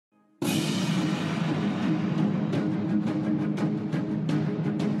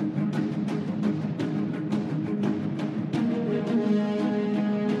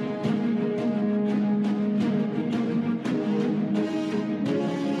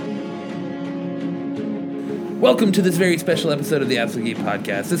Welcome to this very special episode of the Absolute Geek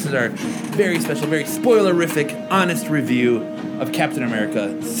Podcast. This is our very special, very spoilerific, honest review of Captain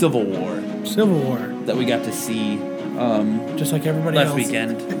America: Civil War. Civil War. That we got to see just like everybody last else.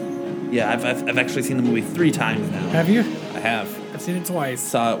 weekend. Yeah, I've actually seen the movie 3 times now. Have you? I have. I've seen it twice.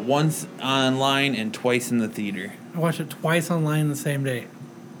 Saw it once online and twice in the theater. I watched it twice online the same day.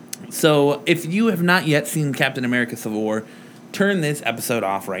 So, if you have not yet seen Captain America: Civil War, turn this episode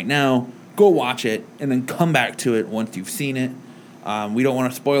off right now. Go watch it, and then come back to it once you've seen it. We don't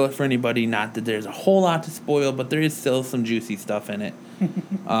want to spoil it for anybody. Not that there's a whole lot to spoil, but there is still some juicy stuff in it.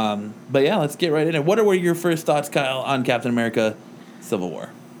 But yeah, let's get right in it. What were your first thoughts, Kyle, on Captain America: Civil War?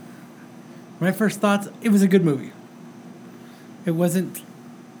 My first thoughts, it was a good movie. It wasn't...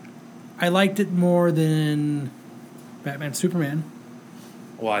 I liked it more than Batman Superman.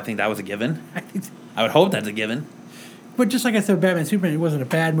 Well, I think that was a given. I think so. I would hope that's a given. But just like I said, Batman Superman, it wasn't a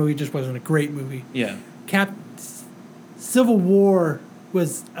bad movie, it just wasn't a great movie. Yeah. Civil War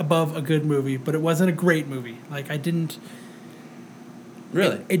was above a good movie, but it wasn't a great movie. Like, I didn't...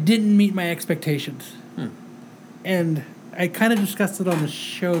 Really? It didn't meet my expectations. Hmm. And I kind of discussed it on the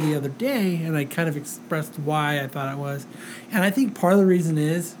show the other day, and I kind of expressed why I thought it was. And I think part of the reason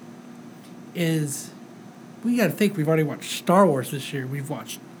is we got to think, we've already watched Star Wars this year. We've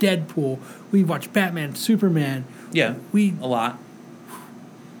watched Deadpool. We've watched Batman, Superman. Yeah, a lot.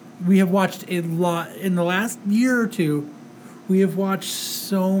 We have watched a lot. In the last year or two, we have watched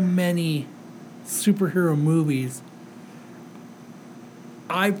so many superhero movies.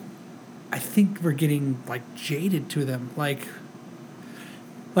 I think we're getting, like, jaded to them. Like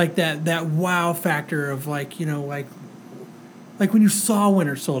that wow factor of, like, you know, like when you saw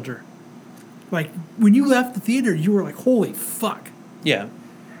Winter Soldier. Like, when you left the theater, you were like, holy fuck. Yeah.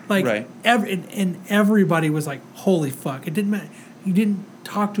 Like, right. And everybody was like, holy fuck. It didn't matter. You didn't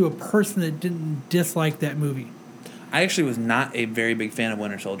talk to a person that didn't dislike that movie. I actually was not a very big fan of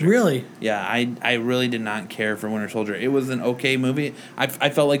Winter Soldier. Really? Yeah, I really did not care for Winter Soldier. It was an okay movie. I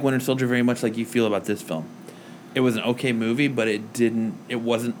felt like Winter Soldier very much like you feel about this film. It was an okay movie, but it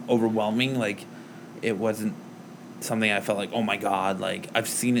wasn't overwhelming. Like, it wasn't something I felt like, oh my god, like, I've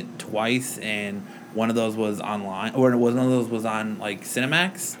seen it twice, and one of those was online, or one of those was on, like,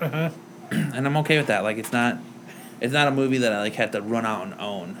 Cinemax. Uh-huh. And I'm okay with that. Like, it's not a movie that I, like, had to run out and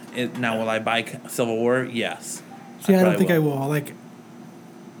own. Now, will I buy Civil War? Yes. See, I don't think I will. Like,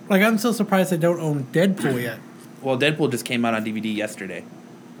 I'm so surprised I don't own Deadpool yet. Well, Deadpool just came out on DVD yesterday.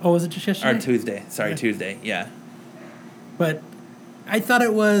 Oh, was it just yesterday? Or Tuesday. Sorry, yeah. Tuesday. Yeah. But I thought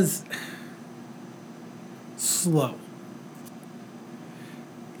it was slow.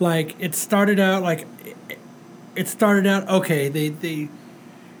 Like, it started out, okay, they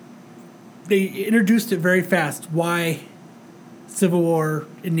introduced it very fast. Why Civil War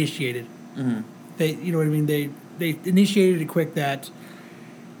initiated. Mm-hmm. You know what I mean? They initiated it quick that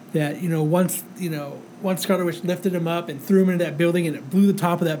once Scarlet Witch lifted him up and threw him into that building, and it blew the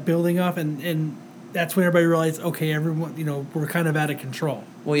top of that building off, and that's when everybody realized, okay, everyone, we're kind of out of control.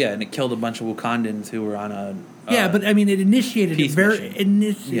 Well, yeah, and it killed a bunch of Wakandans who were on a but I mean, it initiated it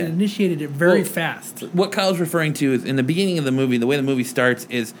initiated it very fast. What Kyle's referring to is in the beginning of the movie, the way the movie starts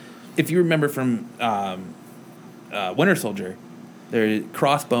is, if you remember from Winter Soldier,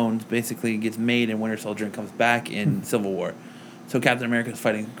 Crossbones basically gets made in Winter Soldier and comes back in Civil War. So Captain America is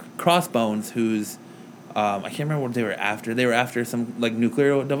fighting Crossbones, who's I can't remember what they were after. They were after some, like,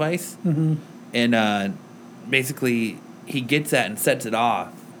 nuclear device, and basically he gets that and sets it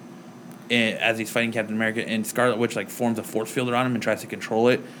off as he's fighting Captain America. And Scarlet Witch, like, forms a force field around him and tries to control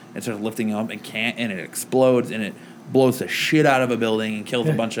it, and starts lifting him up and can't, and it explodes and it blows the shit out of a building and kills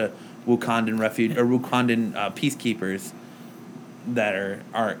a bunch of Wakandan peacekeepers that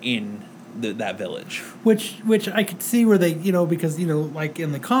are in that village. Which I could see where they, because, like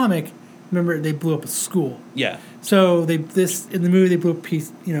in the comic, remember, they blew up a school. Yeah. So in the movie they blew up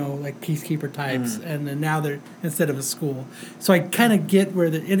peacekeeper types, and then now they're instead of a school. So I kind of get where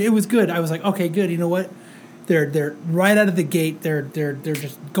and it was good. I was like, okay, good. You know what? They're right out of the gate. They're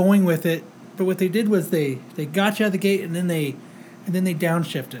just going with it. But what they did was they got you out of the gate, and then they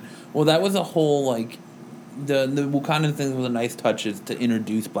downshifted. Well, that was a whole, like, the Wakandan thing was a nice touch, is to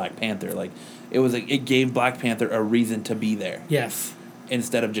introduce Black Panther. Like, it gave Black Panther a reason to be there. Yes.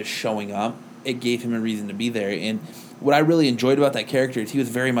 Instead of just showing up, it gave him a reason to be there. And what I really enjoyed about that character is he was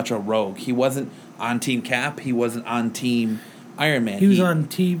very much a rogue. He wasn't on Team Cap. He wasn't on Team Iron Man. He was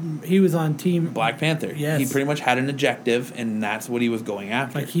on Team Black Panther. Yes. He pretty much had an objective, and that's what he was going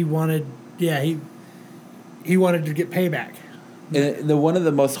after. Like, he wanted to get payback. And one of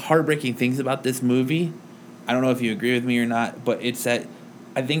the most heartbreaking things about this movie, I don't know if you agree with me or not, but it's that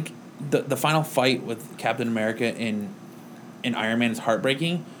I think the final fight with Captain America in Iron Man is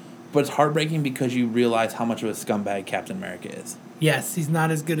heartbreaking, but it's heartbreaking because you realize how much of a scumbag Captain America is. Yes, he's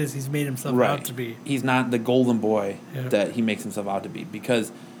not as good as he's made himself out to be. He's not the golden boy that he makes himself out to be.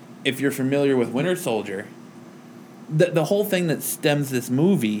 Because if you're familiar with Winter Soldier, the whole thing that stems this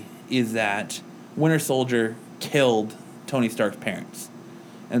movie is that Winter Soldier killed Tony Stark's parents.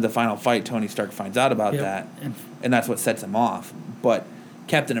 And the final fight, Tony Stark finds out about that, and that's what sets him off. But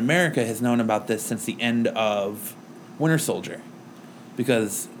Captain America has known about this since the end of Winter Soldier.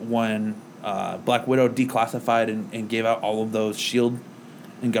 Because when Black Widow declassified and gave out all of those S.H.I.E.L.D.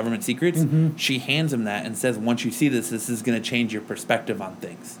 and government secrets, she hands him that and says, once you see this is going to change your perspective on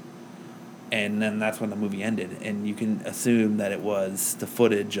things. And then that's when the movie ended. And you can assume that it was the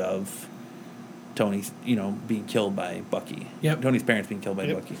footage of Tony's, being killed by Bucky. Yep. Tony's parents being killed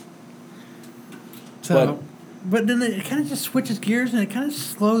by Bucky. So, but then it kind of just switches gears and it kind of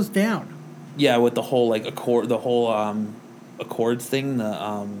slows down. Yeah, with the whole Accords thing.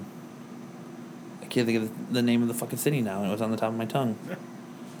 I can't think of the name of the fucking city now. It was on the top of my tongue.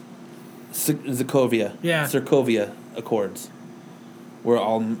 Sokovia. Yeah. Sokovia Accords.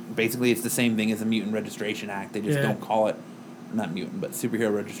 Where basically it's the same thing as the Mutant Registration Act. They just don't call it, not mutant, but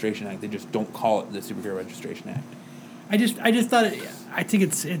Superhero Registration Act. They just don't call it the Superhero Registration Act. I just thought I think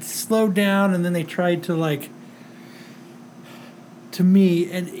it's slowed down, and then they tried to to me,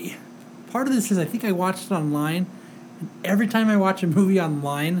 and part of this is I think I watched it online, and every time I watch a movie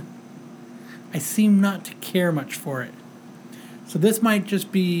online, I seem not to care much for it. So this might just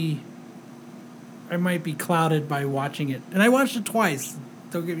be, I might be clouded by watching it, and I watched it twice.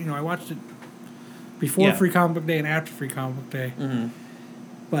 Don't get I watched it before Free Comic Book Day and after Free Comic Book Day,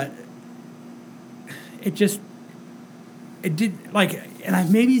 but it did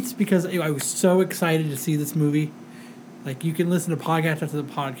and maybe it's because I was so excited to see this movie. Like, you can listen to podcast after the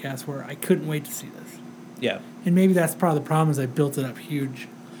podcast where I couldn't wait to see this. Yeah. And maybe that's part of the problem is I built it up huge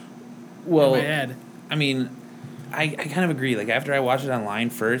in my head. I mean, I kind of agree. Like, after I watched it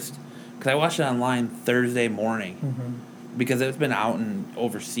online first, because I watched it online Thursday morning, because it's been out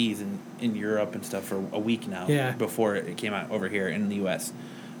overseas in Europe and stuff for a week now before it came out over here in the U.S.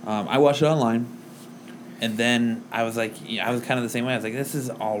 I watched it online, and then I was like, I was kind of the same way. I was like, this is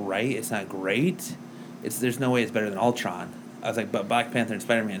all right. It's not great. There's no way it's better than Ultron. I was like, but Black Panther and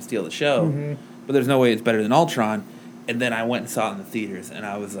Spider-Man steal the show, but there's no way it's better than Ultron. And then I went and saw it in the theaters, and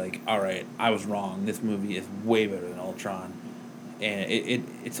I was like, all right, I was wrong. This movie is way better than Ultron, and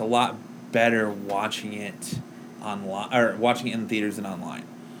it's a lot better watching it online or watching it in the theaters than online.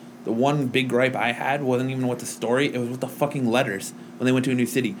 The one big gripe I had wasn't even with the story; it was with the fucking letters when they went to a new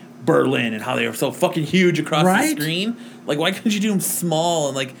city, Berlin, and how they were so fucking huge across the screen. Like, why couldn't you do them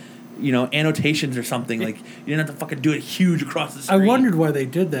small and annotations or something? Like, you didn't have to fucking do it huge across the screen. I wondered why they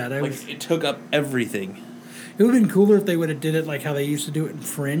did that. It took up everything. It would have been cooler if they would have did it like how they used to do it in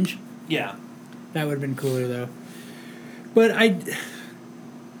Fringe. Yeah. That would have been cooler, though. But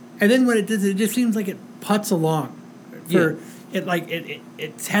and then when it does, it just seems like it putts along. It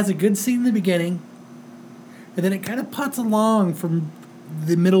has a good scene in the beginning, and then it kind of putts along from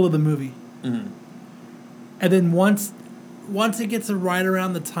the middle of the movie. Mm-hmm. And then once it gets right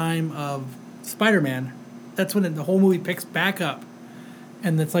around the time of Spider-Man, that's when the whole movie picks back up.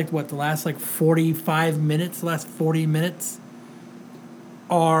 And it's the last 45 minutes, the last 40 minutes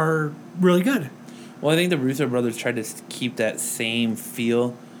are really good. Well, I think the Russo brothers tried to keep that same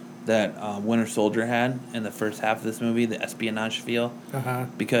feel that Winter Soldier had in the first half of this movie, the espionage feel. Uh-huh.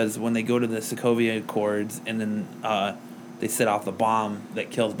 Because when they go to the Sokovia Accords and then they set off the bomb that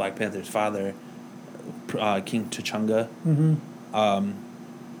kills Black Panther's father, King T'Chunga,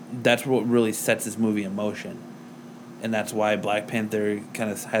 that's what really sets this movie in motion. And that's why Black Panther kind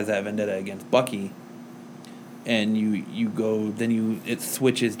of has that vendetta against Bucky. And it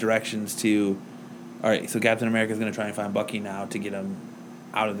switches directions to, all right, so Captain America's going to try and find Bucky now to get him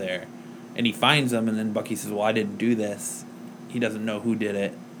out of there. And he finds him, and then Bucky says, well, I didn't do this. He doesn't know who did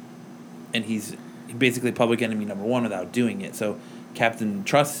it. And he's basically public enemy number one without doing it. So Captain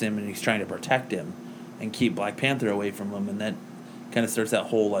trusts him, and he's trying to protect him and keep Black Panther away from him. And that kind of starts that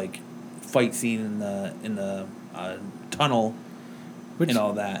whole, fight scene in the tunnel and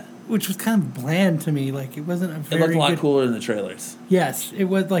all that. Which was kind of bland to me. It wasn't a very It looked a lot cooler than the trailers. Yes. It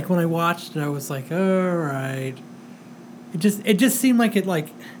was when I watched it, I was like, all right. It just seemed like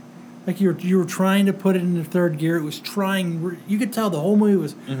you were trying to put it in the third gear. It was trying. You could tell the whole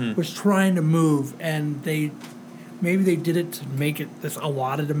movie was trying to move, and maybe they did it to make it this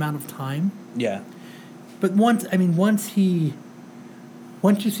allotted amount of time. Yeah. But once you see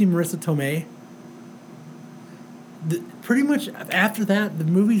Marissa Tomei, pretty much after that, the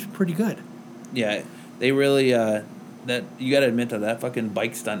movie's pretty good. Yeah, they really that you got to admit that fucking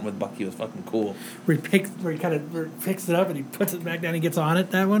bike stunt with Bucky was fucking cool. Where he kind of picks it up and he puts it back down and gets on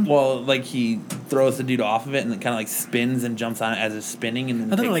it. That one. Well, like he throws the dude off of it and it kind of like spins and jumps on it as it's spinning and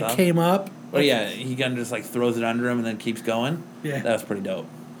then I thought it like came up. Well, yeah, he kind of just like throws it under him and then keeps going. Yeah, that was pretty dope.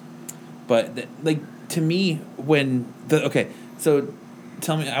 But like to me, so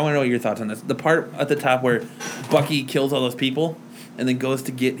tell me, I want to know your thoughts on this. The part at the top where Bucky kills all those people and then goes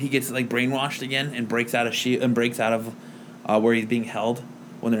to he gets like brainwashed again and breaks out of where he's being held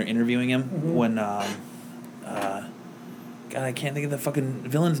when they're interviewing him. Mm-hmm. When God, I can't think of the fucking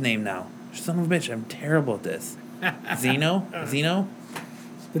villain's name now. Son of a bitch, I'm terrible at this. Zeno,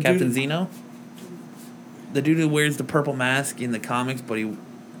 Captain Zeno, the dude who wears the purple mask in the comics, but he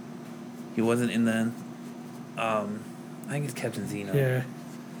wasn't in the. I think it's Captain Zeno. Yeah.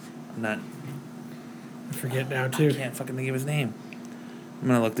 I'm not. I forget now too. I can't fucking think of his name. I'm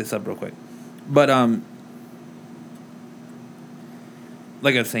gonna look this up real quick, but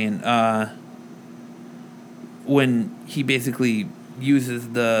like I was saying, when he basically uses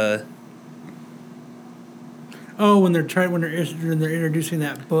the. Oh, when they're introducing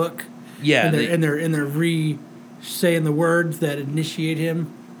that book. Yeah, and they're saying the words that initiate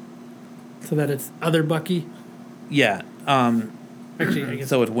him, so that it's other Bucky. Yeah. Actually, I guess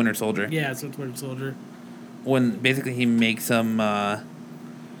so it's Winter Soldier. Yeah, so it's Winter Soldier. When basically he makes him a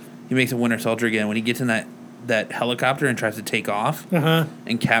Winter Soldier again when he gets in that helicopter and tries to take off.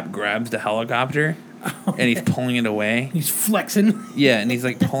 And Cap grabs the helicopter. And he's pulling it away. He's flexing. Yeah, and he's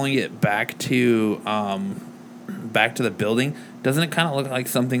like pulling it back to the building. Doesn't it kind of look like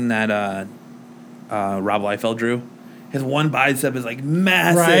something that Rob Liefeld drew? His one bicep is like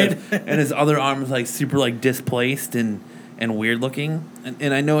massive, right? And his other arm is like super like displaced and weird looking.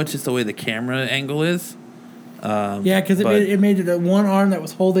 And I know it's just the way the camera angle is. Yeah, because it made it one arm that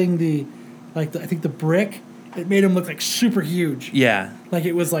was holding the, I think the brick. It made him look like super huge. Yeah, like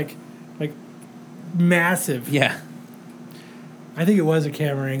it was like massive. Yeah, I think it was a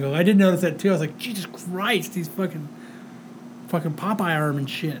camera angle. I did notice that too. I was like, Jesus Christ, these fucking Popeye arm and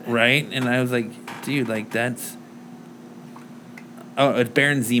shit. Right, and I was like, dude, like that's. Oh, it's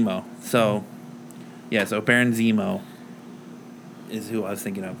Baron Zemo. So, yeah, so Baron Zemo is who I was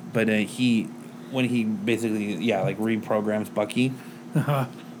thinking of. But when he basically, like reprograms Bucky,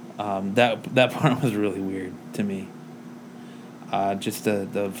 that part was really weird to me. Just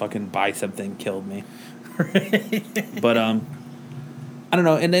the fucking bicep thing killed me. Right. But I don't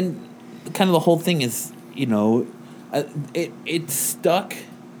know. And then kind of the whole thing is, it stuck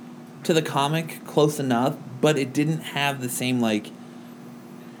to the comic close enough, but it didn't have the same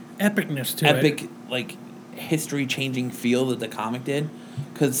epicness to it. Epic history-changing feel that the comic did,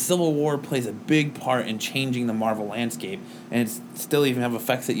 because Civil War plays a big part in changing the Marvel landscape, and it's still even have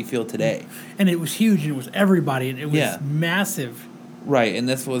effects that you feel today. And it was huge, and it was everybody, and it was massive. Right, and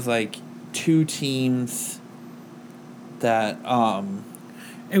this was two teams that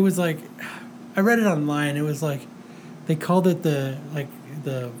it was I read it online. It was they called it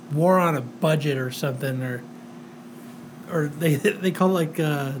the war on a budget or something, or they called it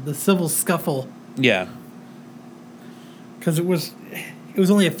the civil scuffle. Yeah. Because it was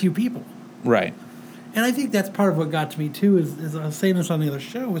only a few people. Right. And I think that's part of what got to me too. Is I was saying this on the other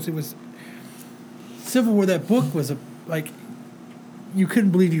show. It was Civil War. That book was you couldn't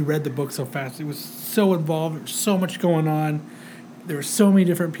believe you read the book so fast. It was so involved. There was so much going on. There were so many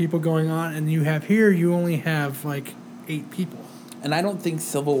different people going on, and you only have 8 people. And I don't think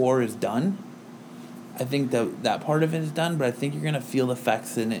Civil War is done. I think that part of it is done, but I think you're going to feel the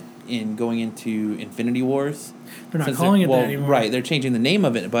effects in it in going into Infinity Wars. They're not calling it that anymore. Right, they're changing the name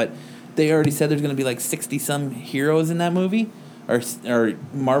of it, but they already said there's going to be 60-some heroes in that movie, or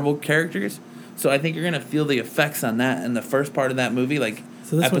Marvel characters. So I think you're going to feel the effects on that in the first part of that movie,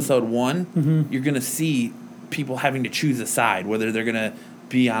 episode 1. Mm-hmm. You're going to see people having to choose a side, whether they're going to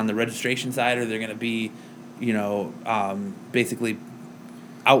be on the registration side or they're going to be, basically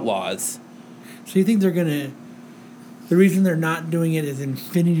outlaws. So you think they're going to... The reason they're not doing it is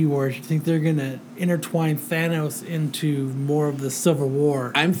Infinity Wars. You think they're going to intertwine Thanos into more of the Civil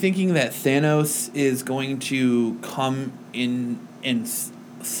War? I'm thinking that Thanos is going to come in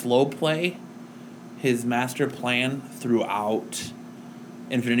slow play his master plan throughout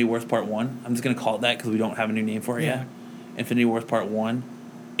Infinity Wars Part 1. I'm just going to call it that because we don't have a new name for it yet. Infinity Wars Part 1.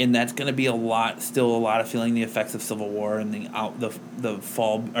 And that's going to be still a lot of feeling the effects of Civil War and the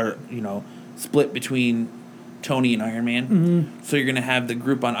fall, or, split between Tony and Iron Man. Mm-hmm. So you're going to have the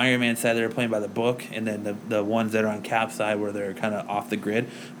group on Iron Man's side that are playing by the book, and then the ones that are on Cap's side where they're kind of off the grid.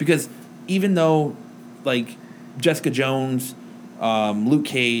 Because even though, Jessica Jones, Luke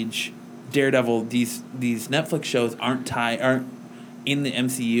Cage, Daredevil. These Netflix shows aren't in the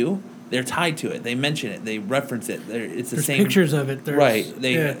MCU. They're tied to it. They mention it. They reference it. It's the There's same pictures of it. Right.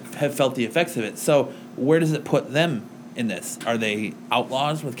 They have felt the effects of it. So where does it put them in this? Are they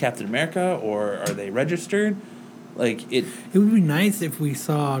outlaws with Captain America, or are they registered? Like it. It would be nice if we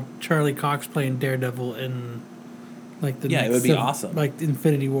saw Charlie Cox playing Daredevil in, like the Yeah, it would be awesome. Like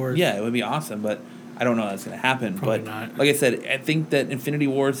Infinity Wars. Yeah, it would be awesome, but I don't know that's going to happen. Probably but not. Like I said, I think that Infinity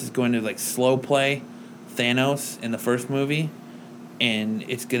Wars is going to like slow play Thanos in the first movie, and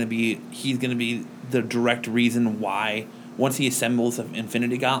he's going to be the direct reason why. Once he assembles an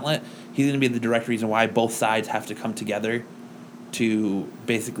Infinity Gauntlet, he's going to be the direct reason why both sides have to come together to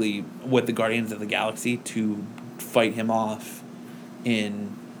basically, with the Guardians of the Galaxy, to fight him off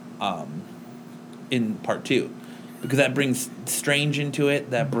in part 2. Because that brings Strange into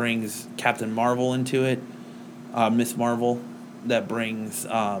it, that brings Captain Marvel into it, Miss Marvel, that brings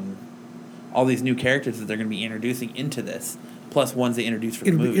all these new characters that they're going to be introducing into this, plus ones they introduced for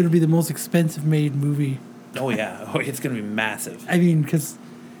the movie. It'll be the most expensive made movie. Oh, yeah. Oh, it's going to be massive. I mean, because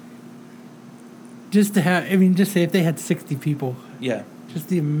just say if they had 60 people. Yeah. Just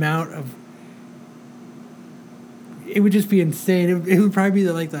the amount of... It would just be insane. It would probably be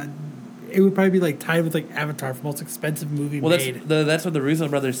it would probably be like tied with like Avatar for most expensive movie made. That's what the Russo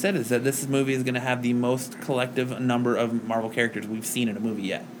brothers said, is that this movie is going to have the most collective number of Marvel characters we've seen in a movie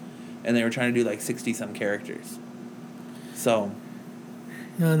yet. And they were trying to do like 60-some characters. So...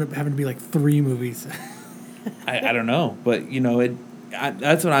 It'll end up having to be like 3 movies. I don't know, but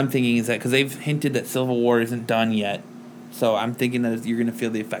that's what I'm thinking, is that because they've hinted that Civil War isn't done yet, so I'm thinking that you're going to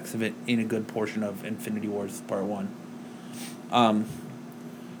feel the effects of it in a good portion of Infinity Wars Part 1.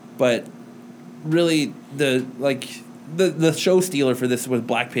 But really, the show stealer for this was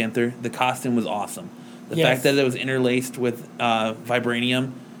Black Panther. The costume was awesome. The fact that it was interlaced with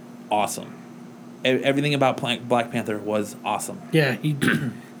vibranium, awesome. Everything about Black Panther was awesome. Yeah,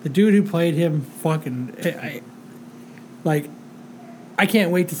 the dude who played him, fucking, I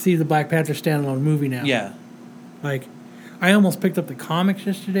can't wait to see the Black Panther standalone movie now. Yeah. Like, I almost picked up the comics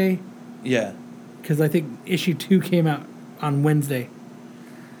yesterday. Yeah. Because I think issue 2 came out on Wednesday.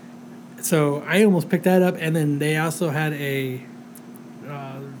 So I almost picked that up, and then they also had a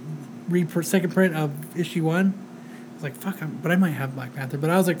second print of issue 1. I was like, fuck, but I might have Black Panther.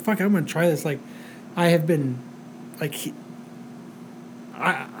 But I was like, fuck, I'm going to try this. Like, I have been, like,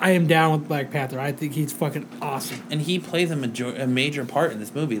 I am down with Black Panther. I think he's fucking awesome. And he plays a major part in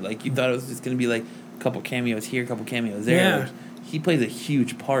this movie. Like, you thought it was just going to be, like, a couple cameos here, a couple cameos there. Yeah. Like, he plays a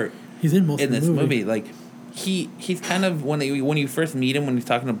huge part. He's in most of this movie. Like, he's kind of, when you first meet him, when he's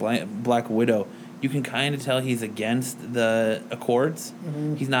talking to Black Widow, you can kind of tell he's against the Accords.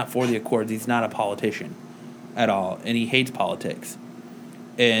 Mm-hmm. He's not for the Accords. He's not a politician at all. And he hates politics.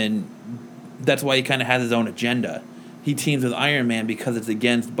 And that's why he kind of has his own agenda. He teams with Iron Man because it's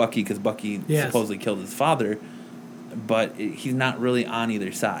against Bucky, because Bucky supposedly killed his father, but he's not really on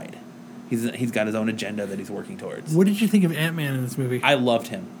either side. He's got his own agenda that he's working towards. What did you think of Ant-Man in this movie? I loved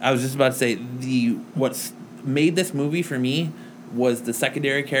him. I was just about to say, what's made this movie for me was the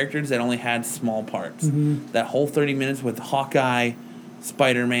secondary characters that only had small parts. Mm-hmm. That whole 30 minutes with Hawkeye,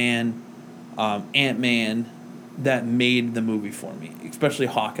 Spider-Man, Ant-Man, that made the movie for me, especially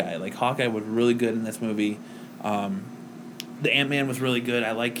Hawkeye. Like, Hawkeye was really good in this movie. The Ant-Man was really good.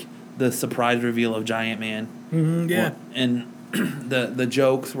 I like the surprise reveal of Giant Man. Mm-hmm, yeah. And the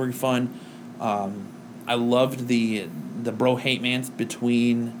jokes were fun. I loved the bro-hate-mans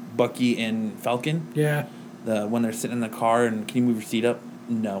between Bucky and Falcon. Yeah. When they're sitting in the car and, can you move your seat up?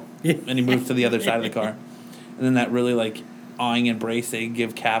 No. And he moves to the other side of the car. And then that really, like, awing embrace they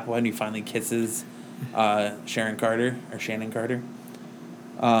give Cap when he finally kisses Shannon Carter.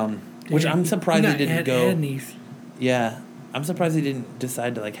 Which I'm surprised they didn't go. Annie's. Yeah. I'm surprised they didn't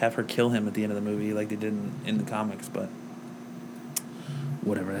decide to, like, have her kill him at the end of the movie like they did in the comics, but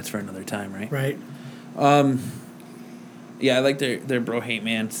whatever, that's for another time, right? Right. Yeah, I like their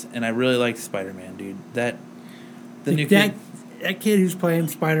bro-hate-mans, and I really like Spider-Man, dude. That kid who's playing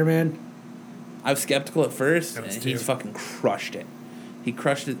Spider-Man. I was skeptical at first, and he's fucking crushed it. He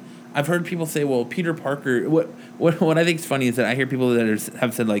crushed it. I've heard people say, well, Peter Parker... What I think is funny is that I hear people that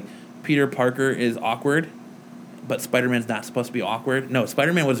have said, like, Peter Parker is awkward, but Spider-Man's not supposed to be awkward. No,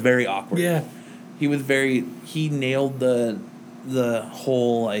 Spider-Man was very awkward. Yeah. He nailed the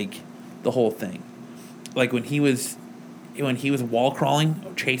whole, like, the whole thing. Like, when he was wall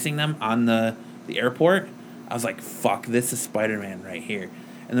crawling, chasing them on the airport, I was like, fuck, this is Spider-Man right here.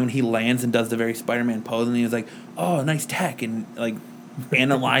 And then when he lands and does the very Spider-Man pose, and he was like, oh, nice tech, and, like,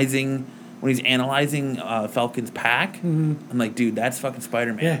 analyzing when he's analyzing Falcon's pack. I'm like, dude, that's fucking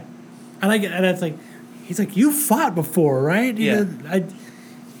Spider-Man. Yeah, I like it, and it's like, he's like, you fought before, right? Yeah.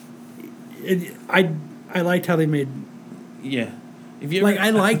 I liked how they made. Yeah. If you Like, ever, I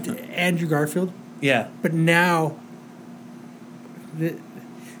liked Andrew Garfield, yeah. but now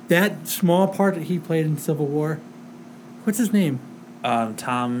that small part that he played in Civil War, what's his name?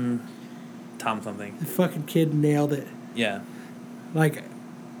 Tom something. The fucking kid nailed it. Yeah. Like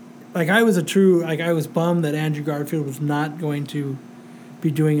I was bummed that Andrew Garfield was not going to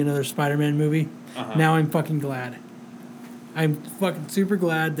be doing another Spider-Man movie. Uh-huh. Now I'm fucking glad. I'm fucking super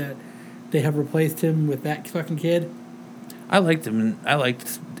glad that they have replaced him with that fucking kid. I liked him. I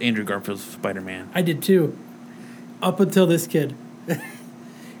liked Andrew Garfield's Spider-Man. I did too. Up until this kid.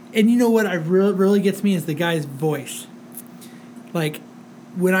 And you know what really gets me is the guy's voice. Like,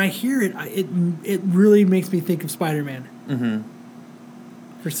 when I hear it, it really makes me think of Spider-Man.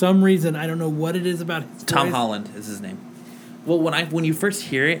 Mm-hmm. For some reason, I don't know what it is about his Tom voice. Holland is his name. Well, when you first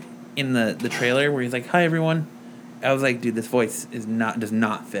hear it in the trailer where he's like, "Hi everyone," I was like, "Dude, this voice does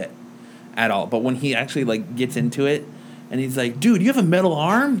not fit at all." But when he actually like gets into it, and he's like, "Dude, you have a metal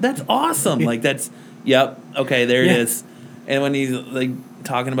arm? That's awesome!" Like yep, okay, there it is. And when he's like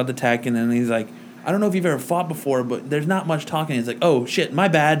talking about the tech, and then he's like, "I don't know if you've ever fought before, but there's not much talking." He's like, "Oh shit, my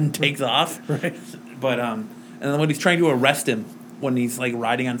bad," and takes off. Right. But and then when he's trying to arrest him, when he's like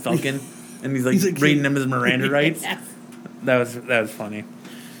riding on Falcon, and he's like reading him his Miranda rights, that was funny.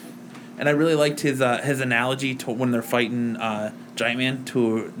 And I really liked his analogy to when they're fighting Giant Man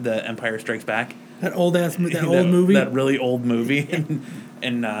to the Empire Strikes Back. That old movie. That really old movie.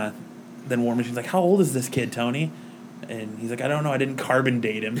 and then War Machine's like, "How old is this kid, Tony?" And he's like, "I don't know. I didn't carbon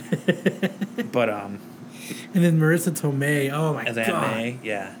date him." But And then Marissa Tomei. Oh my as god. Aunt May,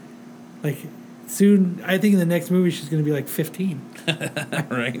 yeah. Like, soon, I think in the next movie she's going to be like 15.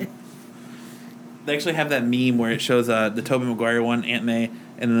 Right. They actually have that meme where it shows the Tobey Maguire one, Aunt May,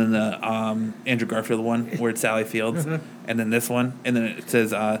 and then the Andrew Garfield one where it's Sally Fields, and then this one, and then it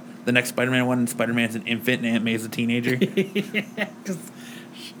says the next Spider-Man one, and Spider-Man's an infant and Aunt May's a teenager. Because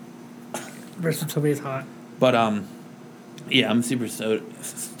Marissa Tomei's hot. But yeah, I'm super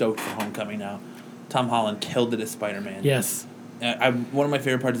stoked for Homecoming now. Tom Holland killed it as Spider-Man. Yes. One of my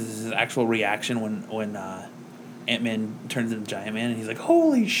favorite parts is his actual reaction when Ant-Man turns into Giant Man, and he's like,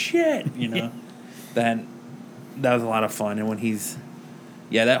 "Holy shit!" You know, that was a lot of fun. And when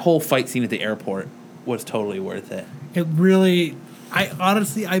that whole fight scene at the airport was totally worth it. It really,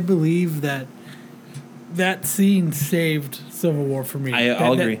 I believe that scene saved Civil War for me.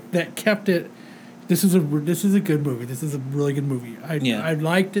 I'll agree. That kept it. This is a good movie. This is a really good movie. I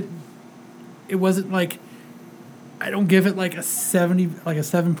liked it. It wasn't like, I don't give it like a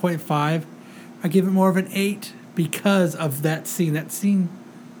 7.5. I give it more of an 8 because of that scene. That scene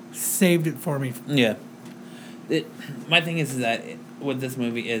saved it for me. Yeah. My thing is that with this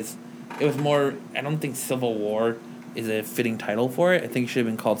movie is, it was more, I don't think Civil War is a fitting title for it. I think it should have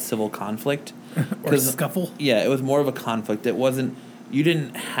been called Civil Conflict. Or Scuffle. Yeah, it was more of a conflict. It wasn't, you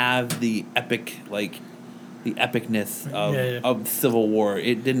didn't have the epicness of Civil War.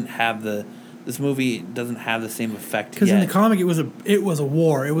 It didn't have this movie doesn't have the same effect. Because in the comic, it was a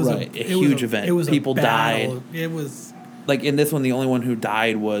war. It was a huge event. It was people died. It was like in this one, the only one who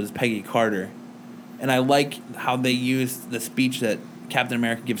died was Peggy Carter, and I like how they used the speech that Captain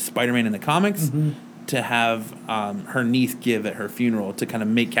America gives Spider-Man in the comics to have her niece give at her funeral to kind of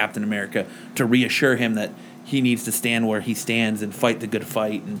make Captain America, to reassure him that he needs to stand where he stands and fight the good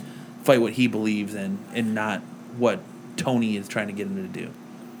fight and fight what he believes in and not what Tony is trying to get him to do.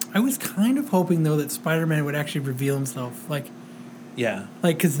 I was kind of hoping, though, that Spider-Man would actually reveal himself. Yeah.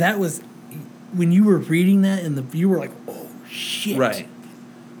 Because that was, when you were reading that, you were like, oh, shit. Right.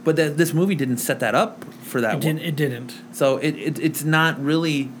 But this movie didn't set that up for that one. It didn't. So it's not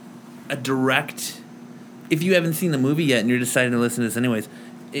really a direct, if you haven't seen the movie yet and you're deciding to listen to this anyways,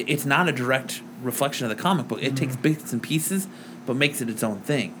 it's not a direct reflection of the comic book. It takes bits and pieces, but makes it its own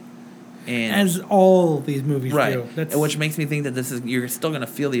thing. And as all these movies do. That's, which makes me think that you're still going to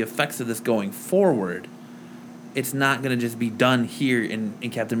feel the effects of this going forward. It's not going to just be done here in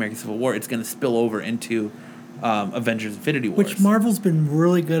Captain America Civil War. It's going to spill over into Avengers Infinity Wars. Which Marvel's been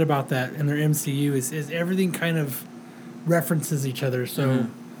really good about that in their MCU is everything kind of references each other. So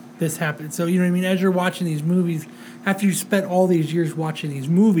this happened. So, you know what I mean? As you're watching these movies, after you spent all these years watching these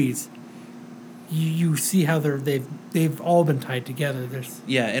movies, you see how they've all been tied together.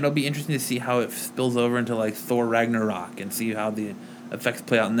 It'll be interesting to see how it spills over into like Thor Ragnarok and see how the effects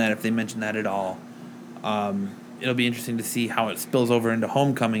play out in that, if they mention that at all. It'll be interesting to see how it spills over into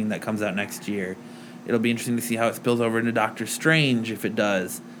Homecoming that comes out next year. It'll be interesting to see how it spills over into Doctor Strange, if it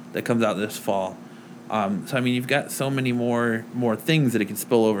does. that comes out this fall. So I mean, you've got so many more things that it can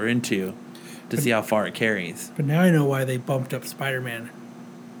spill over into to see how far it carries. But now I know why they bumped up Spider-Man.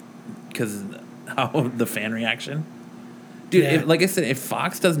 Because how the fan reaction, dude. Yeah. Like I said, if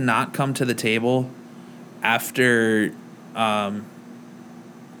Fox does not come to the table after the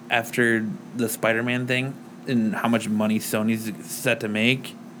Spider-Man thing and how much money Sony's set to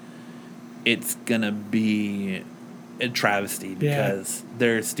make, it's gonna be a travesty because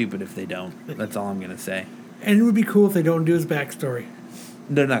they're stupid if they don't. That's all I'm gonna say. And it would be cool if they don't do his backstory.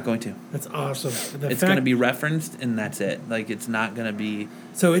 They're not going to. That's awesome. It's going to be referenced, and that's it. Like, it's not going to be...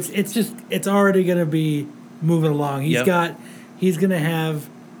 So it's already going to be moving along. He's going to have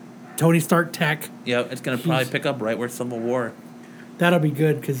Tony Stark tech. Yep, it's going to probably pick up right where Civil War. That'll be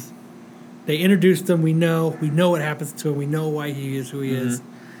good, because they introduced him. We know what happens to him. We know why he is who he is.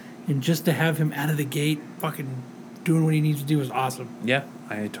 And just to have him out of the gate fucking doing what he needs to do is awesome. Yeah,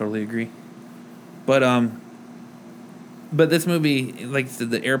 I totally agree. But this movie, like I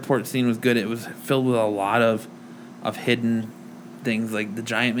said, the airport scene was good. It was filled with a lot of hidden things. Like the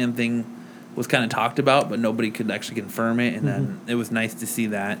Giant Man thing was kind of talked about, but nobody could actually confirm it. And then it was nice to see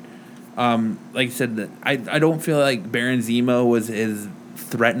that. Like I said, I don't feel like Baron Zemo was as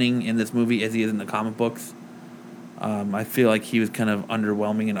threatening in this movie as he is in the comic books. I feel like he was kind of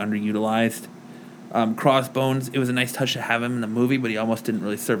underwhelming and underutilized. Crossbones, it was a nice touch to have him in the movie, but he almost didn't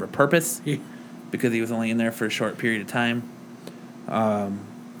really serve a purpose. Because he was only in there for a short period of time.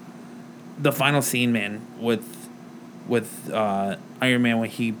 The final scene, man, with Iron Man, when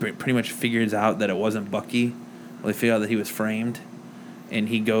he pretty much figures out that it wasn't Bucky, well, they figure out that he was framed, and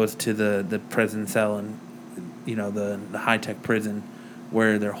he goes to the prison cell and the high tech prison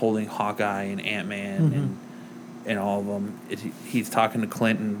where they're holding Hawkeye and Ant-Man and all of them. He's talking to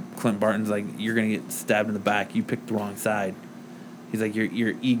Clint, and Clint Barton's like, "You're gonna get stabbed in the back. You picked the wrong side." He's like,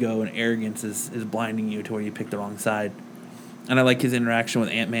 your ego and arrogance is blinding you to where you picked the wrong side. And I like his interaction with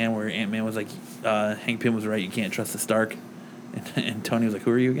Ant-Man, where Ant-Man was like, Hank Pym was right, you can't trust the Stark. And Tony was like,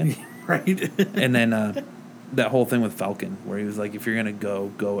 who are you again? Right. And then that whole thing with Falcon, where he was like, if you're going to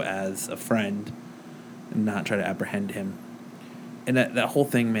go as a friend and not try to apprehend him. And that whole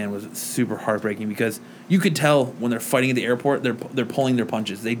thing, man, was super heartbreaking because you could tell when they're fighting at the airport, they're pulling their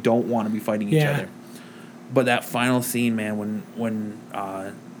punches. They don't want to be fighting each other. But that final scene, man, when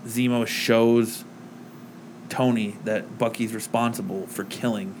Zemo shows Tony that Bucky's responsible for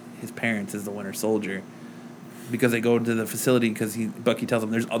killing his parents as the Winter Soldier, because they go to the facility because Bucky tells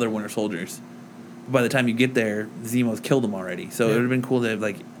him there's other Winter Soldiers. By the time you get there, Zemo's killed him already. So it would have been cool to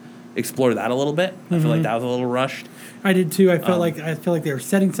like explore that a little bit. I feel like that was a little rushed. I did too. I felt like they were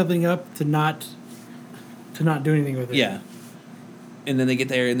setting something up to not do anything with it. Yeah. And then they get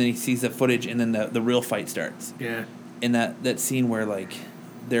there, and then he sees the footage, and then the real fight starts. Yeah. And that scene where, like,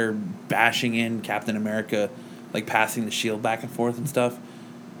 they're bashing in Captain America, like, passing the shield back and forth and stuff,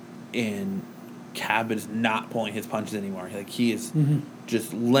 and Cap is not pulling his punches anymore. Like, he is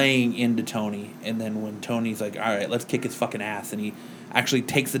just laying into Tony, and then when Tony's like, all right, let's kick his fucking ass, and he actually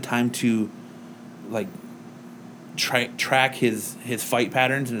takes the time to, like, track his fight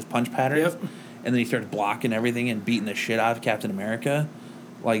patterns and his punch patterns. Yep. And then he starts blocking everything and beating the shit out of Captain America.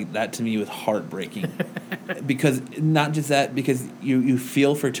 Like, that to me was heartbreaking. Because, not just that, because you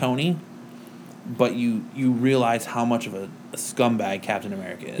feel for Tony, but you realize how much of a scumbag Captain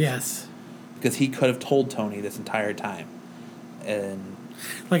America is. Yes. Because he could have told Tony this entire time. And...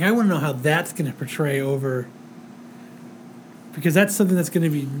 like, I want to know how that's going to portray over... because that's something that's going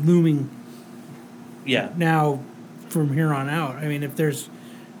to be looming now from here on out. I mean, if there's...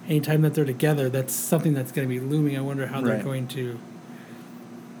 anytime that they're together, that's something that's going to be looming. I wonder how they're going to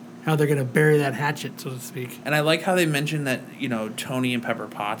bury that hatchet, so to speak. And I like how they mentioned that, Tony and Pepper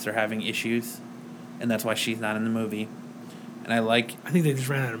Potts are having issues, and that's why she's not in the movie. And I think they just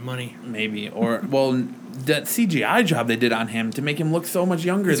ran out of money. Maybe. Or, well, that CGI job they did on him to make him look so much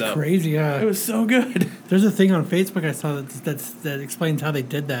younger, though. It's crazy, yeah. It was so good. There's a thing on Facebook I saw that explains how they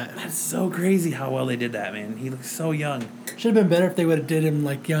did that. That's so crazy how well they did that, man. He looks so young. Should have been better if they would have did him,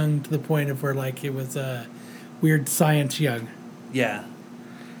 like, young to the point of where, like, it was weird science young. Yeah.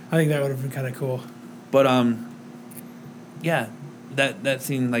 I think that would have been kind of cool. But, yeah, that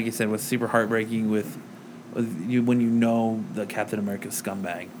scene, like you said, was super heartbreaking with you when you know the Captain America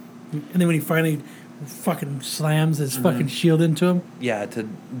scumbag. And then when he finally fucking slams his fucking shield into him. Yeah, to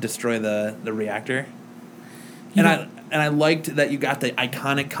destroy the reactor. And I liked that you got the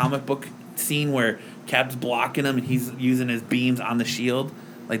iconic comic book scene where Cap's blocking him and he's using his beams on the shield.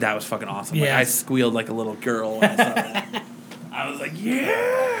 Like, that was fucking awesome. Like, I squealed like a little girl when I saw that. I was like,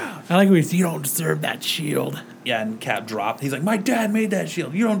 yeah. I like when you don't deserve that shield. Yeah, and Cap dropped. He's like, my dad made that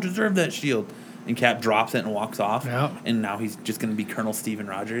shield. You don't deserve that shield. And Cap drops it and walks off. Yeah. And now he's just going to be Colonel Steven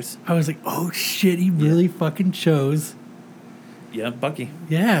Rogers. I was like, oh shit, he really fucking chose. Yeah, Bucky.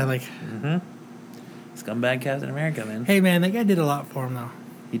 Yeah, like. Scumbag Captain America, man. Hey man, that guy did a lot for him though.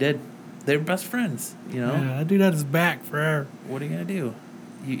 He did. They're best friends, you know? Yeah, that dude had his back forever. What are you going to do?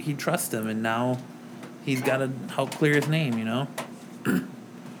 He trusts him, and now he's got to help clear his name, you know?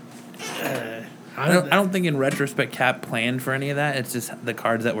 I don't think in retrospect Cap planned for any of that. It's just the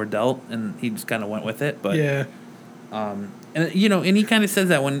cards that were dealt, and he just kind of went with it. But yeah. And you know, and he kind of says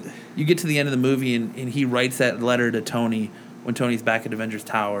that when you get to the end of the movie, and he writes that letter to Tony when Tony's back at Avengers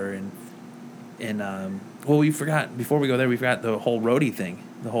Tower, and well, we forgot before we go there, we forgot the whole Rhodey thing,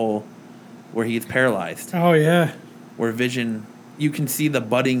 the whole where he gets paralyzed. Oh yeah. Where Vision, you can see the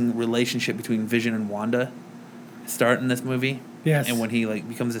budding relationship between Vision and Wanda start in this movie. Yes. And when he like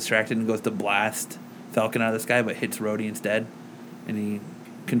becomes distracted and goes to blast Falcon out of the sky, but hits Rhodey instead, and he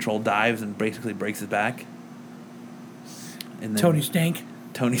controlled dives and basically breaks his back. And then Tony Stank.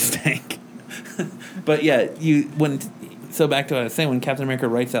 Tony Stank. But yeah, so back to what I was saying, when Captain America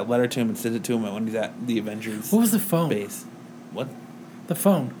writes that letter to him and sends it to him when he's at the Avengers. What was the phone? Base. What? The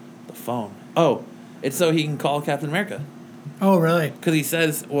phone. The phone. Oh, it's so he can call Captain America. Oh, really? Because he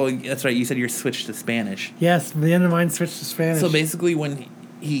says, well, that's right, you said you're switched to Spanish. Yes, the end of mine switched to Spanish. So basically when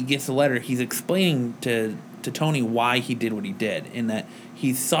he gets the letter, he's explaining to Tony why he did what he did, in that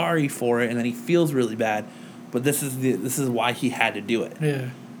he's sorry for it and that he feels really bad, but this is why he had to do it. Yeah.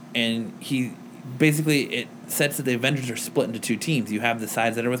 And he basically, it sets that the Avengers are split into two teams. You have the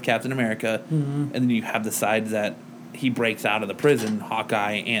sides that are with Captain America, and then you have the sides that he breaks out of the prison,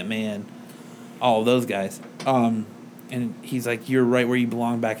 Hawkeye, Ant-Man, all of those guys. And he's like, you're right where you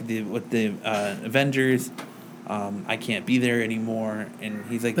belong back with the Avengers. I can't be there anymore. And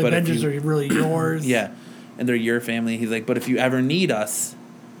he's like, the but Avengers are really yours. Yeah, and they're your family. He's like, but if you ever need us,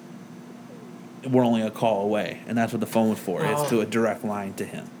 we're only a call away. And that's what the phone was for, is to a direct line to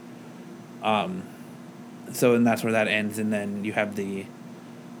him. So, and that's where that ends. And then you have the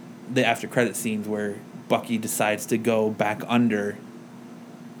after credit scenes where Bucky decides to go back under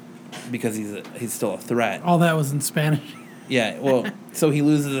because he's still a threat. All that was in Spanish. Yeah, well, so he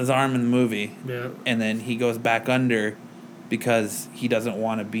loses his arm in the movie. Yeah. And then he goes back under because he doesn't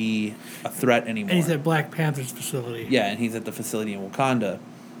want to be a threat anymore. And he's at Black Panther's facility. Yeah, and he's at the facility in Wakanda.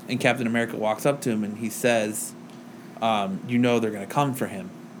 And Captain America walks up to him and he says, you know they're going to come for him.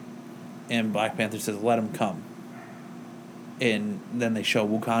 And Black Panther says, let him come. And then they show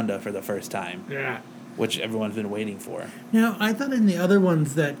Wakanda for the first time. Yeah. Which everyone's been waiting for. Now, I thought in the other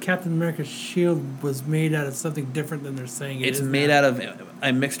ones that Captain America's shield was made out of something different than they're saying it is. It's made out of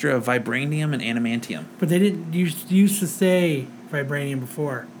a mixture of vibranium and adamantium. But they didn't used to say vibranium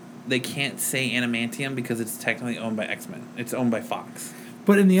before. They can't say adamantium because it's technically owned by X-Men. It's owned by Fox.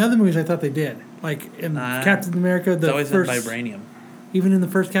 But in the other movies, I thought they did. Like in Captain America, it's always been vibranium. Even in the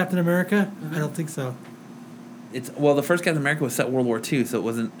first Captain America, I don't think so. The first Captain America was set World War II, so it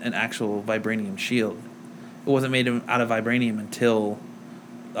wasn't an actual vibranium shield. It wasn't made out of vibranium until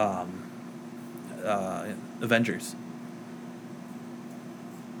Avengers.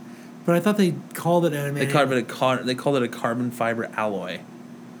 But I thought they called it adamantium. They called it a carbon fiber alloy,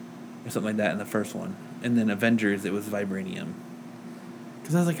 or something like that in the first one. And then Avengers, it was vibranium.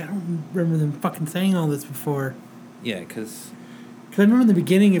 Because I was like, I don't remember them fucking saying all this before. Yeah, because I remember in the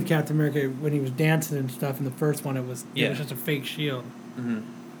beginning of Captain America when he was dancing and stuff. In the first one, it was just a fake shield. Mm-hmm.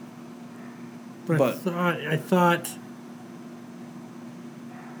 But I thought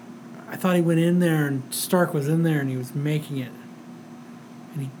he went in there and Stark was in there and he was making it.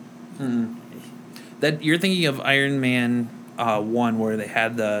 And that you're thinking of Iron Man 1 where they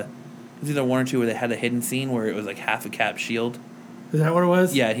had it was either 1 or 2 where they had a hidden scene where it was like half a Cap shield. Is that what it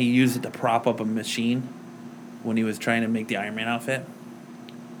was? Yeah, he used it to prop up a machine when he was trying to make the Iron Man outfit.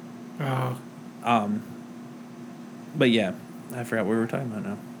 Oh. But yeah, I forgot what we were talking about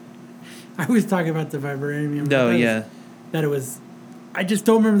now. I was talking about the vibranium. No, yeah. That it was... I just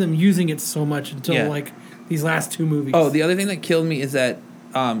don't remember them using it so much until, like, these last two movies. Oh, the other thing that killed me is that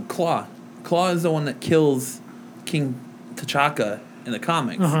Claw. Claw is the one that kills King T'Chaka in the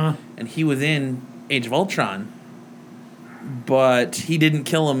comics. Uh-huh. And he was in Age of Ultron, but he didn't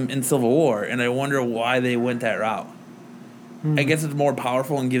kill him in Civil War, and I wonder why they went that route. I guess it's more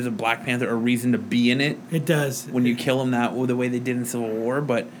powerful and gives a Black Panther a reason to be in it. It does. When you kill him the way they did in Civil War,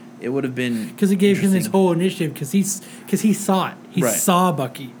 but it would have been... Because it gave him this whole initiative, because he saw it. He saw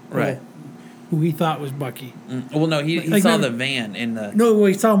Bucky. Right. Who he thought was Bucky. Well, no, he saw the van in the... No, well,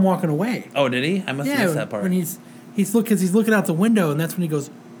 he saw him walking away. Oh, did he? I must have missed that part. When he's he's looking out the window, and that's when he goes,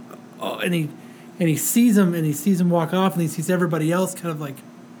 oh, and he sees him walk off, and he sees everybody else kind of like.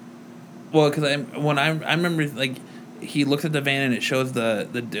 Well, because I remember like he looks at the van and it shows the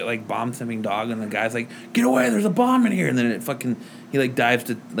like bomb sniffing dog, and the guy's like, "Get away! There's a bomb in here!" And then he like dives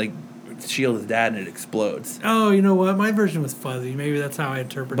to like shield his dad, and it explodes. Oh, you know what? My version was fuzzy. Maybe that's how I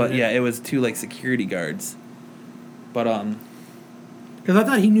interpreted it. But yeah, it was two like security guards. But because I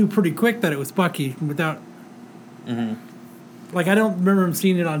thought he knew pretty quick that it was Bucky without. Mm-hmm. Like I don't remember him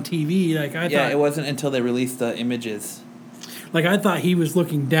seeing it on TV. Like I thought it wasn't until they released the images. Like I thought he was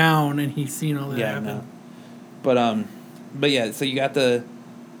looking down and he's seen all that happen. No. But yeah, so you got the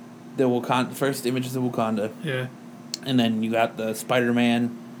Wakanda first images of Wakanda. Yeah. And then you got the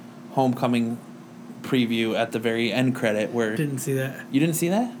Spider-Man Homecoming preview at the very end credit where Didn't see that. You didn't see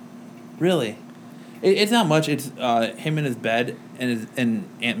that? Really? It's not much. It's him in his bed and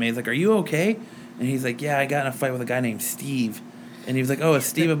Aunt May's like, "Are you okay?" And he's like, "Yeah, I got in a fight with a guy named Steve." And he was like, "Oh, is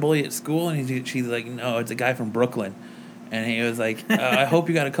Steve a bully at school?" And she's like, "No, it's a guy from Brooklyn." And he was like, "I hope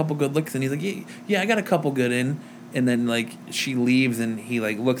you got a couple good looks." And he's like, "Yeah, I got a couple good in." And then like she leaves, and he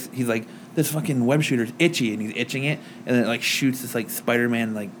like looks. He's like, "This fucking web shooter's itchy," and he's itching it, and then it like shoots this like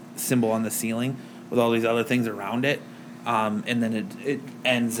Spider-Man like symbol on the ceiling with all these other things around it. And then it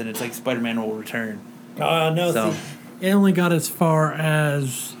ends, and it's like Spider-Man will return. No, So- see, it only got as far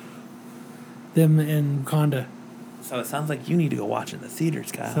as them in Wakanda. So it sounds like you need to go watch it in the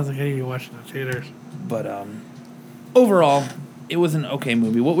theaters, Kyle. Sounds like I need to watch it in the theaters. But overall, it was an okay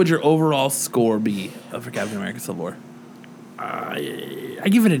movie. What would your overall score be for Captain America: Civil War? I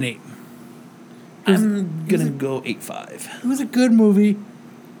give it an 8. I'm gonna go 8.5. It was a good movie.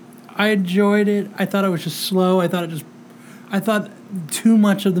 I enjoyed it. I thought it was just slow. I thought too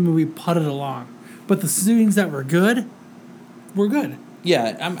much of the movie putted along. But the scenes that were good.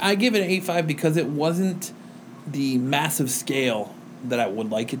 Yeah, I give it an 8.5 because it wasn't the massive scale that I would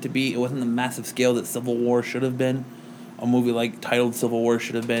like it to be. It wasn't the massive scale that Civil War should have been. A movie like titled Civil War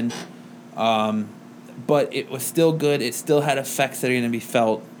should have been. But it was still good. It still had effects that are going to be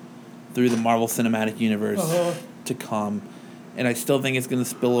felt through the Marvel Cinematic Universe to come. And I still think it's going to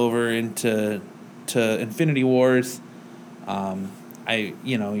spill over into Infinity Wars. You're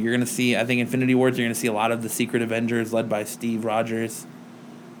going to see, I think Infinity Wars, you're going to see a lot of the Secret Avengers led by Steve Rogers.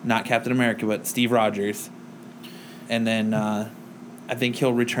 Not Captain America, but Steve Rogers. And then I think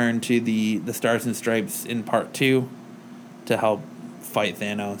he'll return to the Stars and Stripes in Part 2 to help fight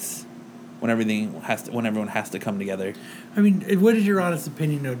Thanos when everyone has to come together. I mean, what is your honest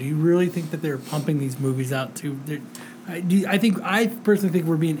opinion, though? Do you really think that they're pumping these movies out too? I personally think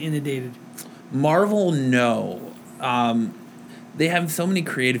we're being inundated. Marvel, no. They have so many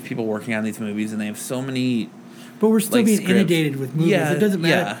creative people working on these movies, and they have so many. But we're still like, being scripts. inundated with movies. Yeah, It doesn't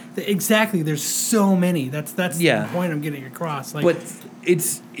matter. yeah. Exactly. There's so many. That's Yeah. the point I'm getting across. Like, But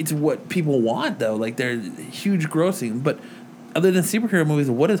it's what people want, though. Like, they're huge grossing. But other than superhero movies,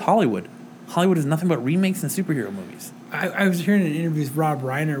 what is Hollywood? Hollywood is nothing but remakes and superhero movies. I was hearing an interview with Rob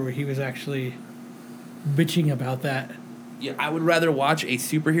Reiner where he was actually bitching about that. Yeah, I would rather watch a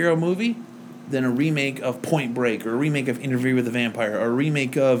superhero movie than a remake of Point Break or a remake of Interview with the Vampire or a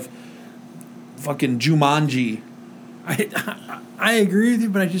remake of fucking Jumanji. I agree with you,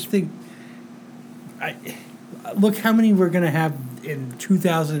 but I just think look how many we're gonna have in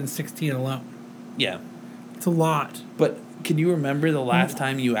 2016 alone. Yeah. It's a lot. But can you remember the last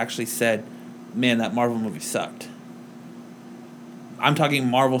time you actually said, "Man, that Marvel movie sucked"? I'm talking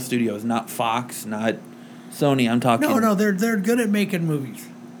Marvel Studios, not Fox, not Sony. I'm talking. No, they're good at making movies.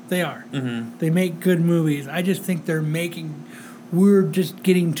 They are. Mm-hmm. They make good movies. I just think we're just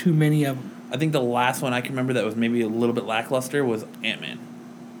getting too many of them. I think the last one I can remember that was maybe a little bit lackluster was Ant-Man.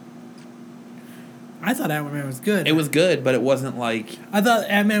 I thought Ant-Man was good. It was good, but it wasn't like. I thought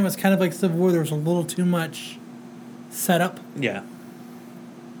Ant-Man was kind of like Civil War. There was a little too much setup Yeah.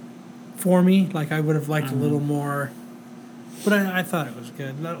 for me. Like, I would have liked a little more. But I thought it was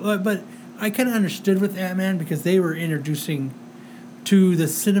good. But I kind of understood with Ant-Man because they were introducing to the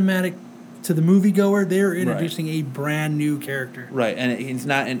moviegoer, they were introducing a brand new character. Right, and he's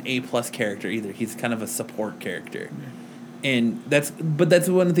not an A+ character either. He's kind of a support character. And that's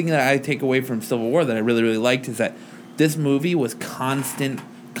one thing that I take away from Civil War that I really, really liked is that this movie was constant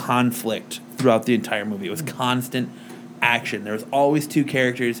conflict throughout the entire movie. It was constant action. There was always two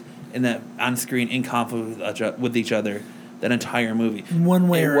characters on screen in conflict with each other that entire movie. In one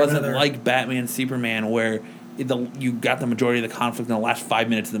way or another. It wasn't like Batman, Superman, where you got the majority of the conflict in the last 5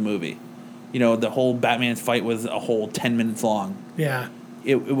 minutes of the movie. You know, the whole Batman's fight was a whole 10 minutes long. Yeah.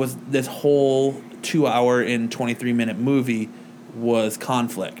 It was this whole 2 hour and 23-minute movie was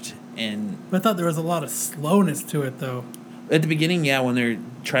conflict. And I thought there was a lot of slowness to it, though. at the beginning, yeah, when they're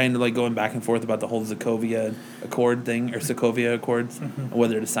trying to like going back and forth about the whole Sokovia Accord thing or Sokovia Accords, and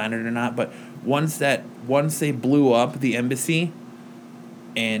whether to sign it or not. But once they blew up the embassy,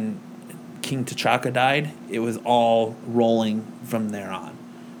 and King T'Chaka died, it was all rolling from there on,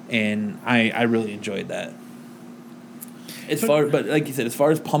 and I really enjoyed that. But like you said, as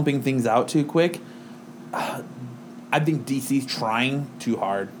far as pumping things out too quick, I think DC's trying too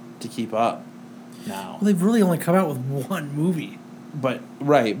hard to keep up now. Well, they've really only come out with one movie. But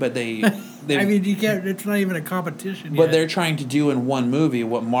they I mean, you can't. It's not even a competition. But yet. they're trying to do in one movie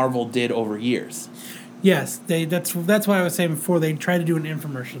what Marvel did over years. Yes, that's why I was saying before they tried to do an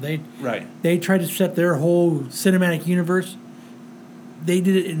infomercial. They tried to set their whole cinematic universe. They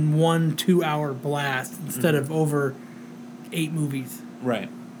did it in 1 2-hour blast instead of over 8 movies. Right.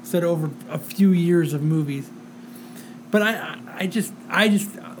 Instead of over a few years of movies. But I just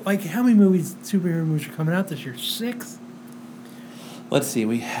like, how many superhero movies are coming out this year? 6. Let's see.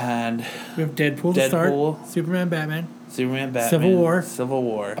 We have Deadpool to start. Superman, Batman, Civil War,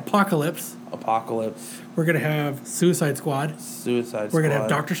 Apocalypse. We're gonna have Suicide Squad. We're gonna have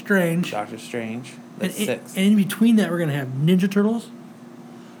Doctor Strange. That's 6. And in between that, we're gonna have Ninja Turtles.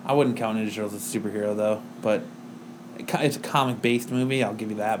 I wouldn't count Ninja Turtles as a superhero though, but it's a comic-based movie. I'll give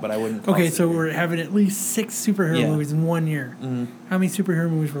you that, but I wouldn't. Okay, so we're having at least 6 superhero movies in 1 year. Mm-hmm. How many superhero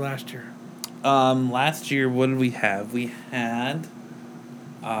movies were last year? Last year, what did we have? We had.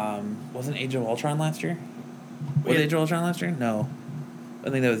 Wasn't Age of Ultron last year? Was Age of Ultron last year? No, I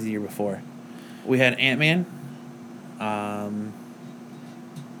think that was the year before. We had Ant-Man.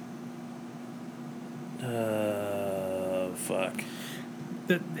 Fuck.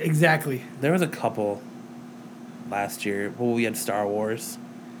 Exactly. There was a couple last year. Well, we had Star Wars.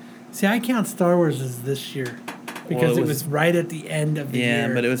 See, I count Star Wars as this year because it was right at the end of the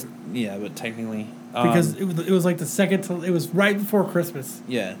year. But technically because it was like the second to, it was right before Christmas.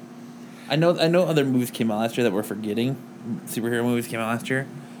 Yeah, I know other movies came out last year that we're forgetting. Superhero movies came out last year,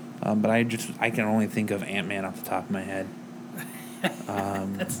 but I can only think of Ant-Man off the top of my head.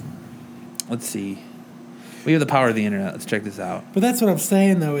 Let's see. We have the power of the internet. Let's check this out. But that's what I'm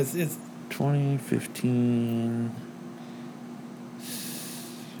saying, though. Is 2015.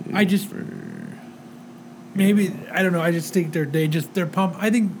 Maybe I don't know. I just think they're pumped. I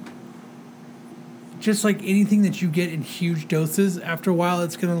think just like anything that you get in huge doses, after a while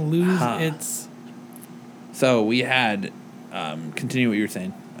it's going to lose its. So we had, continue what you were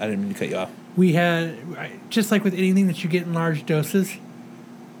saying. I didn't mean to cut you off. We had, just like with anything that you get in large doses,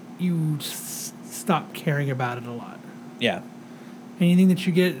 you stop caring about it a lot. Yeah. Anything that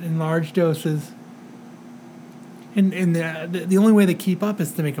you get in large doses, and the only way they keep up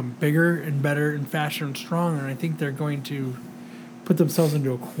is to make them bigger and better and faster and stronger. And I think they're going to put themselves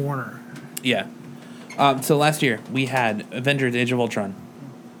into a corner. Yeah. So last year we had Avengers: Age of Ultron,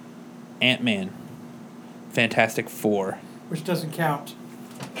 Ant-Man, Fantastic Four, which doesn't count.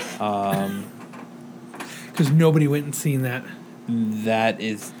 Because nobody went and seen that. That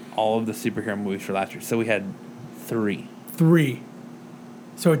is all of the superhero movies for last year. So we had 3.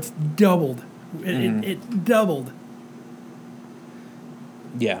 So it's doubled. It doubled.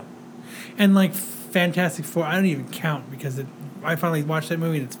 Yeah. And like Fantastic Four, I don't even count because I finally watched that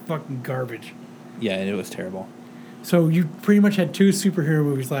movie and it's fucking garbage. Yeah, it was terrible. So you pretty much had 2 superhero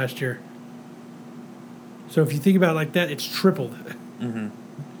movies last year. So if you think about it like that, it's tripled. Mm-hmm.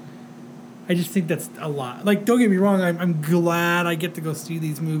 I just think that's a lot. Like, don't get me wrong, I'm glad I get to go see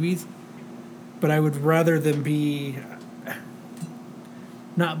these movies, but I would rather them be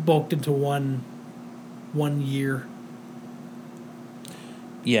not bulked into one year.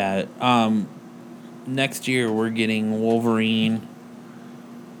 Yeah. Next year we're getting Wolverine.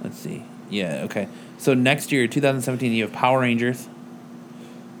 Let's see. Yeah, okay. So next year, 2017, you have Power Rangers,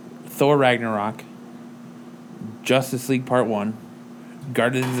 Thor Ragnarok, Justice League Part 1,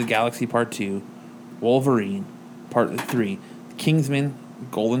 Guardians of the Galaxy Part 2, Wolverine Part 3, Kingsman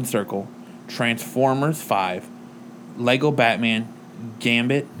Golden Circle, Transformers 5, Lego Batman,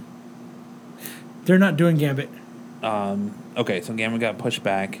 Gambit. They're not doing Gambit. Okay, so Gambit got pushed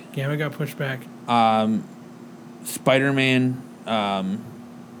back. Spider-Man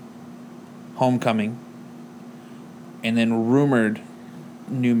Homecoming, and then rumored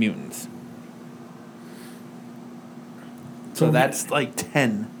New Mutants. So that's like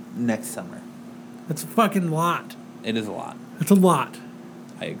 10 next summer. That's a fucking lot. It is a lot. That's a lot.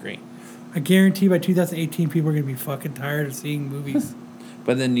 I agree. I guarantee by 2018 people are going to be fucking tired of seeing movies.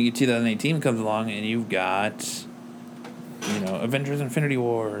 But then 2018 comes along and you've got, Avengers Infinity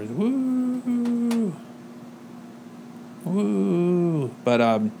Wars. Woo! Woo!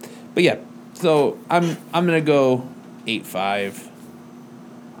 But But yeah, so I'm gonna go 8.5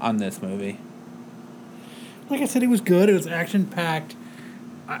 on this movie. Like I said, it was good. It was action packed.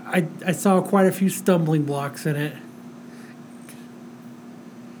 I saw quite a few stumbling blocks in it,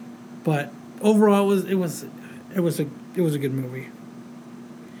 but overall it was a good movie.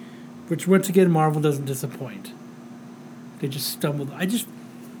 Which once again, Marvel doesn't disappoint. They just stumbled. I just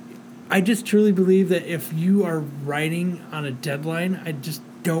truly believe that if you are writing on a deadline, I just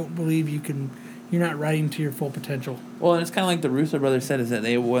don't believe you're not writing to your full potential. Well, and it's kind of like the Russo brothers said, is that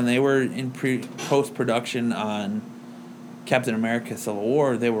when they were in post-production on Captain America Civil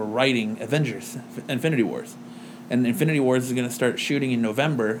War, they were writing Avengers, Infinity Wars. And Infinity Wars is going to start shooting in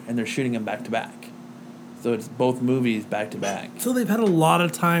November, and they're shooting them back-to-back. So it's both movies back-to-back. So they've had a lot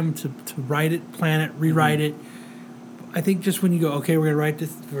of time to write it, plan it, rewrite it. I think just when you go, okay, we're going to write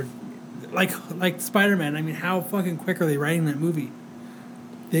this, like Spider-Man, I mean, how fucking quick are they writing that movie?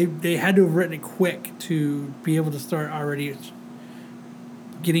 They had to have written it quick to be able to start already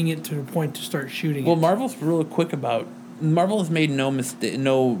getting it to the point to start shooting. Well, Marvel's real quick about. Marvel has made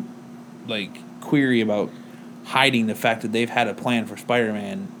no query about hiding the fact that they've had a plan for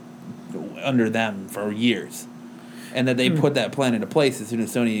Spider-Man under them for years, and that they put that plan into place as soon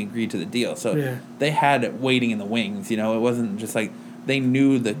as Sony agreed to the deal. So they had it waiting in the wings. You know, it wasn't just like they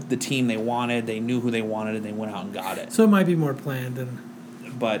knew the team they wanted, they knew who they wanted, and they went out and got it. So it might be more planned than.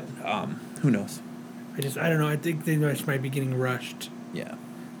 But who knows? I don't know. I think they might be getting rushed. Yeah.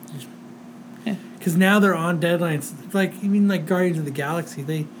 Because now they're on deadlines. Like Guardians of the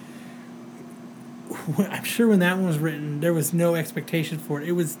Galaxy. I'm sure when that one was written, there was no expectation for it.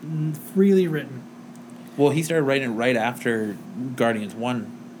 It was freely written. Well, he started writing it right after Guardians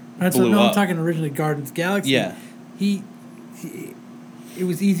 1 That's blew what, no, up. I'm talking originally Guardians of the Galaxy. Yeah. It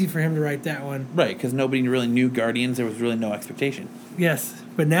was easy for him to write that one. Right, because nobody really knew Guardians. There was really no expectation. Yes,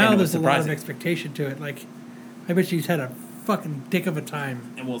 but now there's a lot of surprising. expectation to it. Like, I bet he's had a fucking dick of a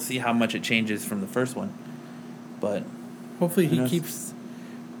time. And we'll see how much it changes from the first one. But hopefully he keeps.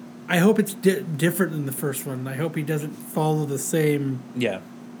 I hope it's different than the first one. I hope he doesn't follow the same. Yeah,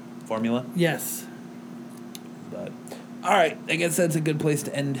 formula. Yes. But all right, I guess that's a good place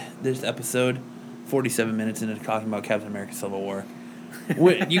to end this episode. 47 minutes into talking about Captain America: Civil War.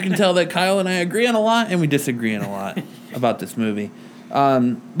 You can tell that Kyle and I agree on a lot and we disagree on a lot about this movie.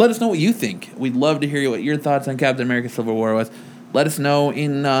 Let us know what you think. We'd love to hear what your thoughts on Captain America: Civil War was. Let us know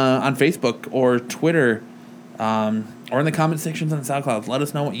on Facebook or Twitter, or in the comment sections on SoundCloud. Let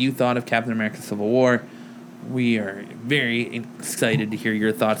us know what you thought of Captain America: Civil War. We are very excited to hear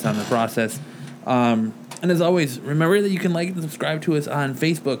your thoughts on the process. And as always, remember that you can like and subscribe to us on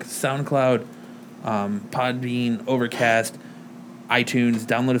Facebook, SoundCloud, Podbean, Overcast, iTunes.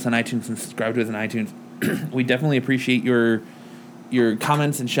 Download us on iTunes and subscribe to us on iTunes. We definitely appreciate your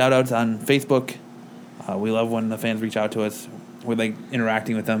comments and shout outs on Facebook. We love when the fans reach out to us. We like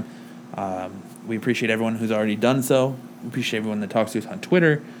interacting with them. We appreciate everyone who's already done so. We appreciate everyone that talks to us on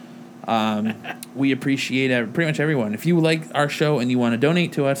Twitter. We appreciate pretty much everyone. If you like our show and you want to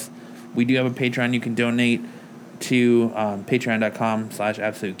donate to us, we do have a Patreon. You can donate to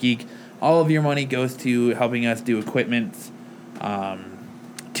patreon.com/absolutegeek. All of your money goes to helping us do equipment,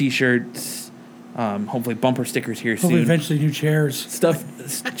 T-shirts, hopefully bumper stickers here soon. Hopefully eventually new chairs. Stuff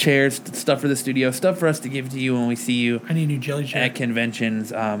for the studio, stuff for us to give to you when we see you. I need a new jelly chair. At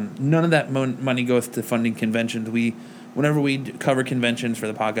conventions. None of that money goes to funding conventions. Whenever we cover conventions for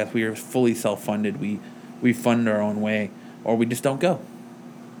the podcast, we are fully self-funded. We fund our own way, or we just don't go.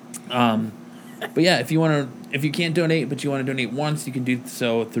 But yeah, if you can't donate, but you want to donate once, you can do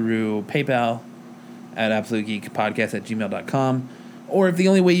so through PayPal at absolutegeekpodcast@gmail.com. Or if the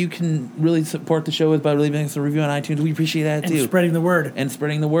only way you can really support the show is by leaving us a review on iTunes, we appreciate that too. And spreading the word.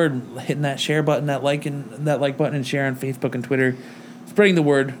 Hitting that share button, that like button, and share on Facebook and Twitter. Spreading the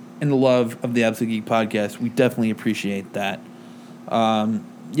word and the love of the Absolute Geek Podcast. We definitely appreciate that.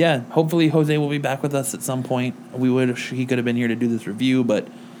 Yeah, hopefully Jose will be back with us at some point. He could have been here to do this review, but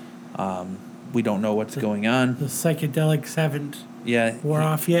we don't know what's going on. The psychedelics haven't wore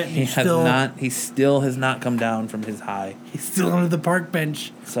off yet. He still has not come down from his high. He's still under the park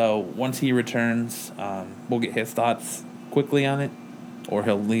bench. So once he returns, we'll get his thoughts quickly on it, or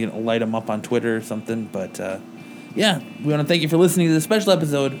he'll light him up on Twitter or something. But yeah, we want to thank you for listening to this special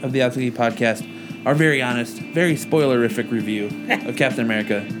episode of the Absolute Geek Podcast, our very honest, very spoilerific review of Captain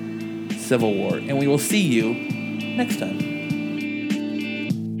America: Civil War, and we will see you next time.